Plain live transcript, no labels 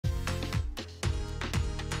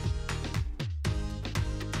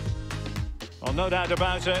Well, no doubt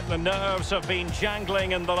about it, the nerves have been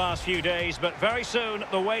jangling in the last few days, but very soon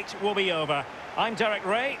the wait will be over. I'm Derek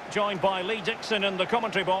Ray, joined by Lee Dixon in the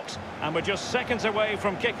commentary box, and we're just seconds away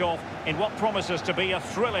from kickoff in what promises to be a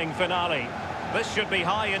thrilling finale. This should be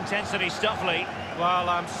high-intensity stuff, Lee. Well,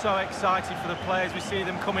 I'm so excited for the players. We see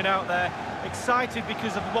them coming out there. Excited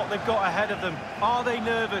because of what they've got ahead of them. Are they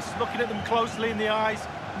nervous? Looking at them closely in the eyes.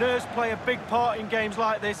 Nerves play a big part in games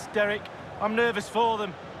like this, Derek. I'm nervous for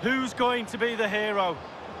them. Who's going to be the hero?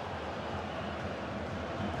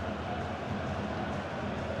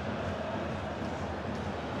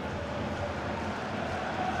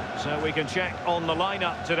 So we can check on the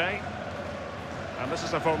lineup today. And this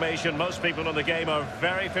is a formation most people in the game are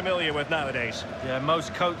very familiar with nowadays. Yeah,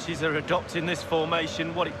 most coaches are adopting this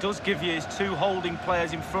formation. What it does give you is 2 holding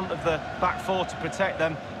players in front of the back 4 to protect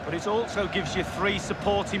them, but it also gives you 3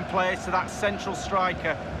 supporting players to that central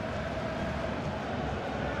striker.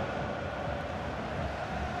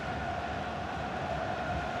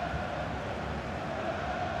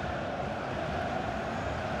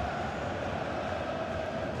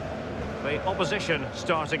 The opposition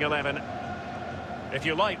starting 11. If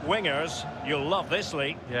you like wingers, you'll love this,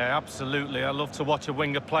 Lee. Yeah, absolutely. I love to watch a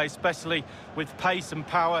winger play, especially with pace and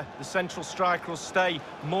power. The central striker will stay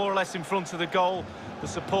more or less in front of the goal. The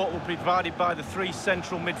support will be provided by the 3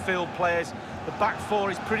 central midfield players. The back 4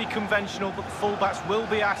 is pretty conventional, but the fullbacks will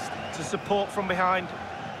be asked to support from behind.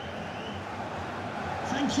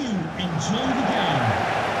 Thank you. Enjoy the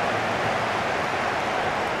game.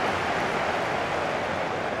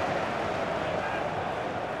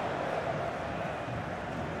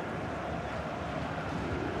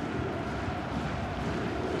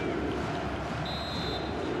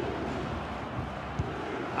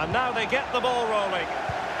 And now they get the ball rolling.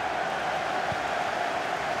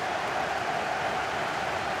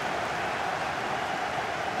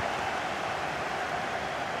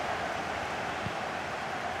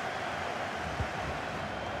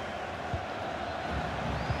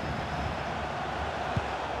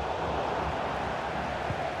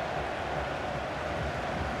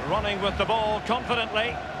 Running with the ball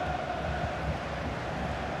confidently.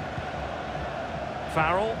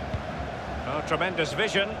 Farrell. Oh, tremendous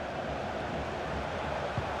vision.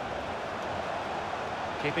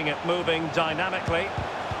 Keeping it moving dynamically.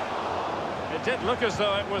 It did look as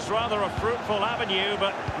though it was rather a fruitful avenue,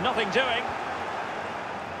 but nothing doing.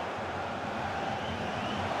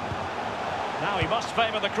 Now he must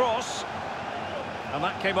favour the cross. And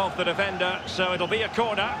that came off the defender, so it'll be a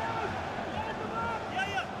corner.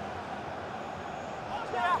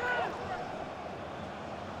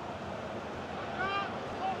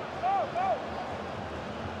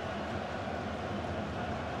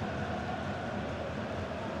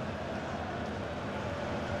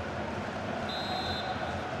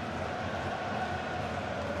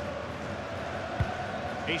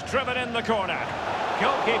 He's driven in the corner.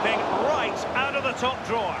 Goalkeeping right out of the top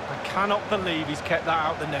drawer. I cannot believe he's kept that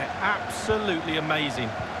out the net. Absolutely amazing.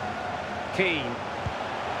 Keane.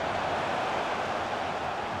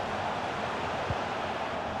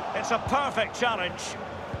 It's a perfect challenge.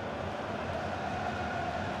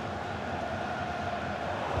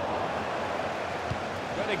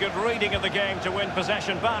 Really good reading of the game to win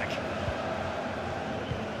possession back.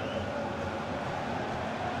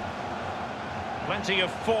 Plenty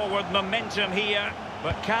of forward momentum here,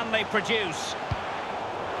 but can they produce?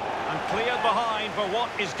 And cleared behind for what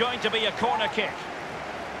is going to be a corner kick.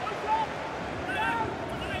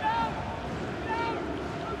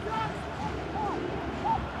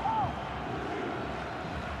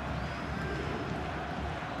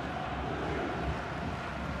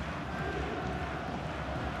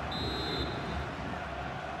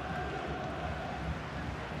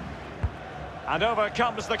 And over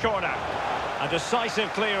comes the corner. A decisive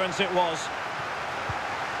clearance it was.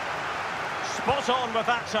 Spot on with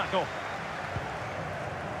that tackle.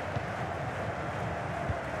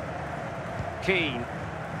 Keane.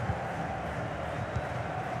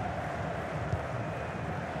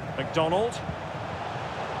 McDonald.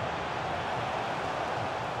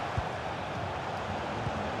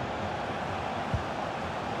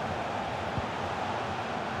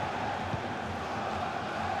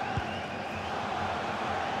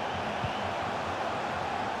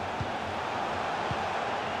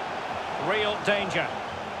 Real danger.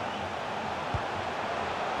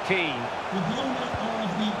 Keane.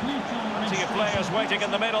 Plenty of players waiting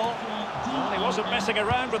in the middle. Well, he wasn't messing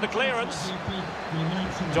around with the clearance.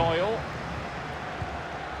 Doyle.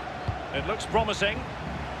 It looks promising.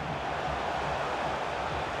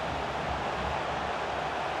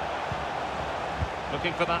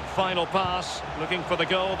 Looking for that final pass, looking for the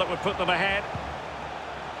goal that would put them ahead.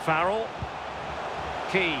 Farrell.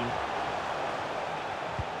 Keane.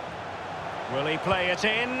 Will he play it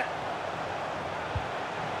in?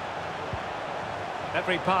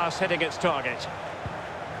 Every pass hitting its target.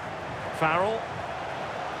 Farrell.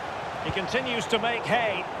 He continues to make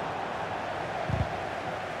hay.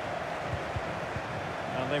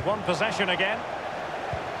 And they've won possession again.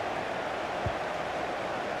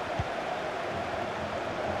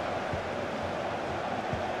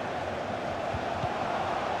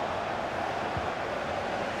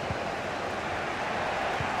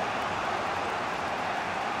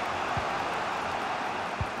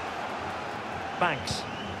 Banks.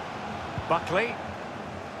 Buckley.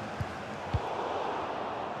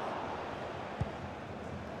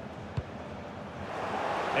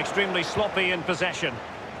 Extremely sloppy in possession.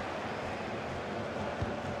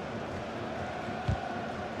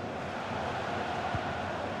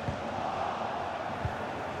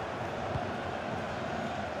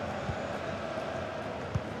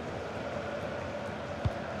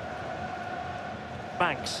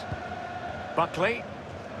 Banks. Buckley.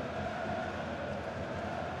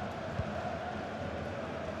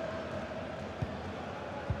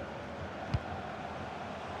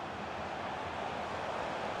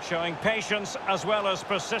 Showing patience as well as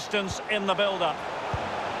persistence in the build-up.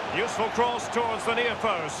 Useful cross towards the near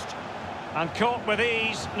post. And caught with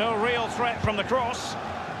ease, no real threat from the cross.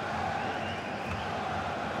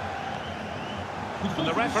 And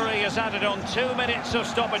the referee has added on 2 minutes of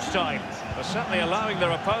stoppage time. They're certainly allowing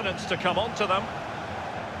their opponents to come onto them.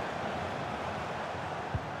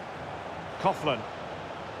 Coughlin.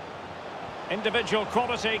 Individual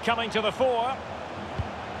quality coming to the fore.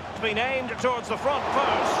 Been aimed towards the front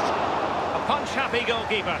post. A punch-happy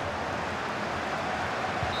goalkeeper.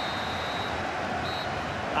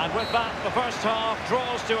 And with that, the first half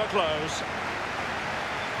draws to a close.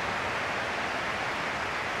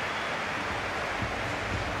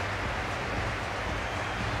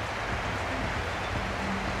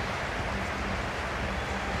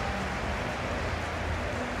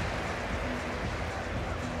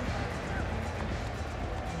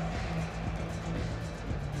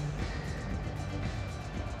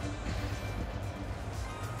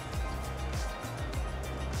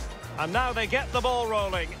 And now they get the ball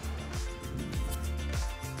rolling.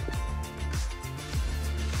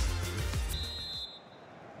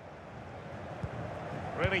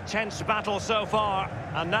 Really tense battle so far.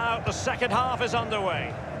 And now the second half is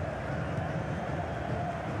underway.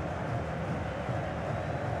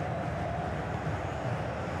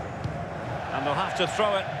 And they'll have to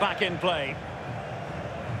throw it back in play.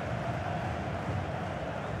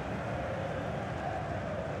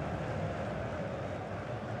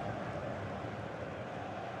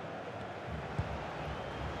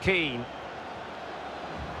 Keane.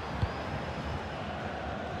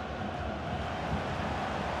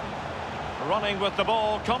 Running with the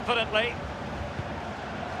ball confidently.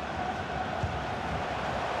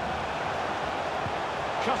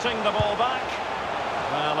 Cutting the ball back.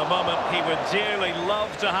 Well, a moment he would dearly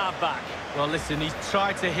love to have back. Well, listen, he's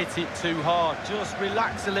tried to hit it too hard. Just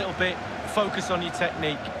relax a little bit, focus on your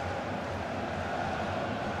technique.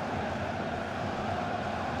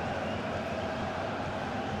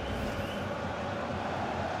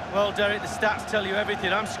 Well, Derek, the stats tell you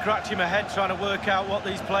everything. I'm scratching my head trying to work out what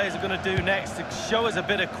these players are going to do next to show us a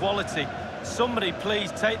bit of quality. Somebody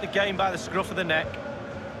please take the game by the scruff of the neck.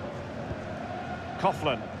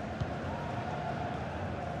 Coughlin.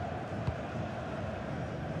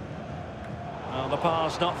 Well, the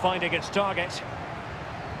pass not finding its target.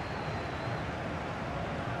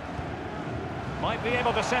 Might be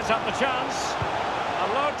able to set up the chance.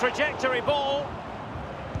 A low trajectory ball.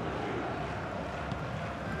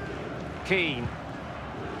 Keane.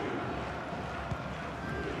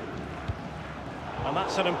 And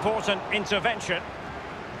that's an important intervention.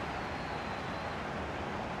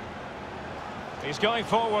 He's going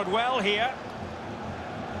forward well here.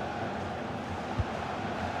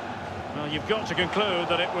 Well, you've got to conclude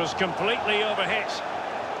that it was completely overhit.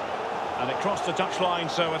 And it crossed the touchline,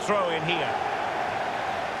 so a throw in here.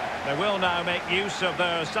 They will now make use of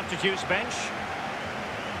their substitutes bench.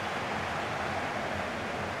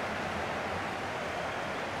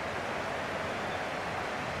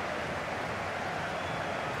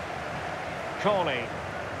 Corley.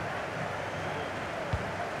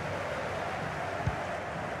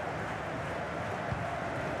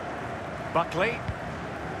 Buckley.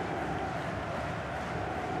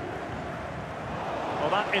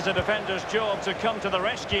 Well, that is a defender's job to come to the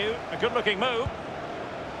rescue. A good-looking move.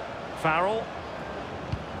 Farrell.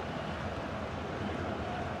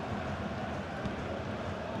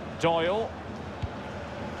 Doyle.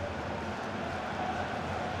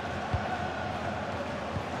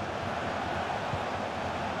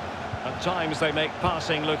 At times they make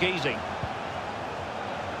passing look easy.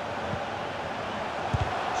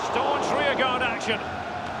 Staunch rearguard action.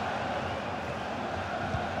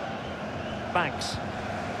 Banks.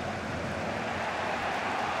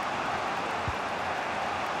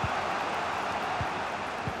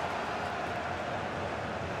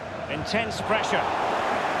 Intense pressure.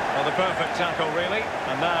 Well, the perfect tackle, really.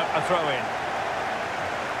 And now a throw-in.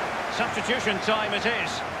 Substitution time it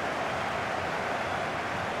is.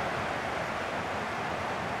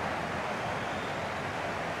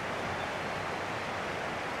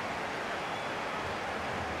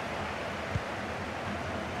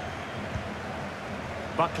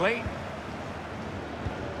 Buckley.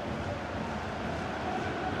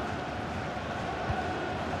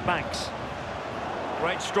 Banks.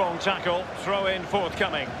 Great strong tackle, throw in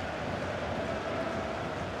forthcoming.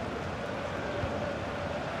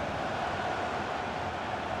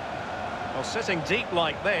 Well, sitting deep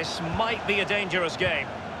like this might be a dangerous game.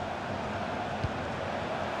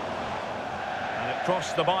 And it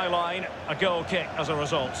crossed the byline, a goal kick as a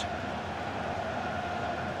result.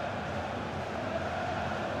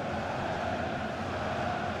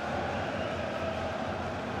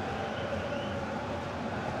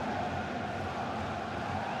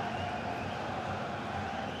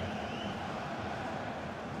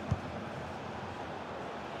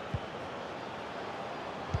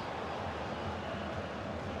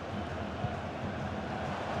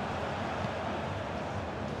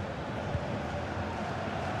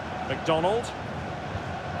 McDonald.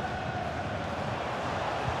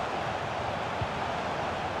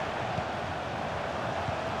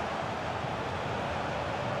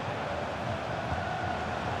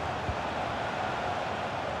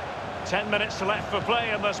 Ten minutes left for play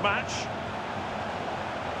in this match.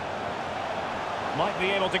 Might be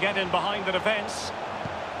able to get in behind the defence.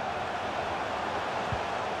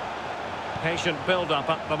 Patient build-up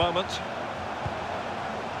at the moment.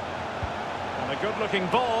 And a good-looking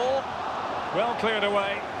ball. Well cleared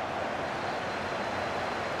away.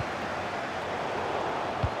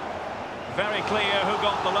 Very clear who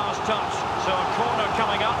got the last touch. So a corner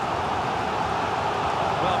coming up.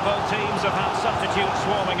 Well, both teams have had substitutes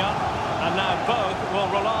warming up. And now both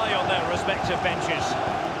will rely on their respective benches.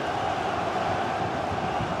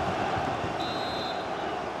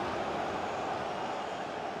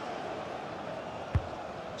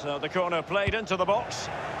 So the corner played into the box.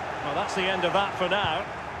 Well, that's the end of that for now.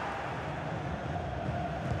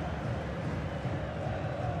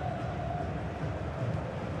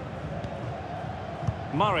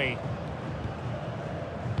 Murray.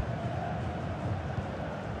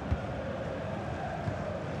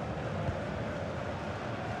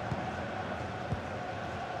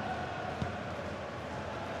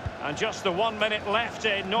 And just the 1 minute left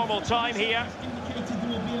in normal time here.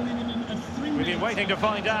 We've been waiting to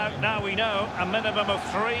find out. Now we know a minimum of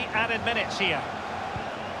 3 added minutes here.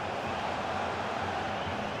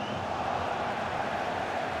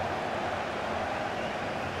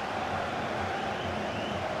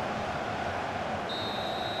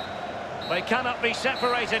 They cannot be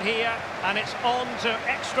separated here, and it's on to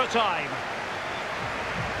extra time.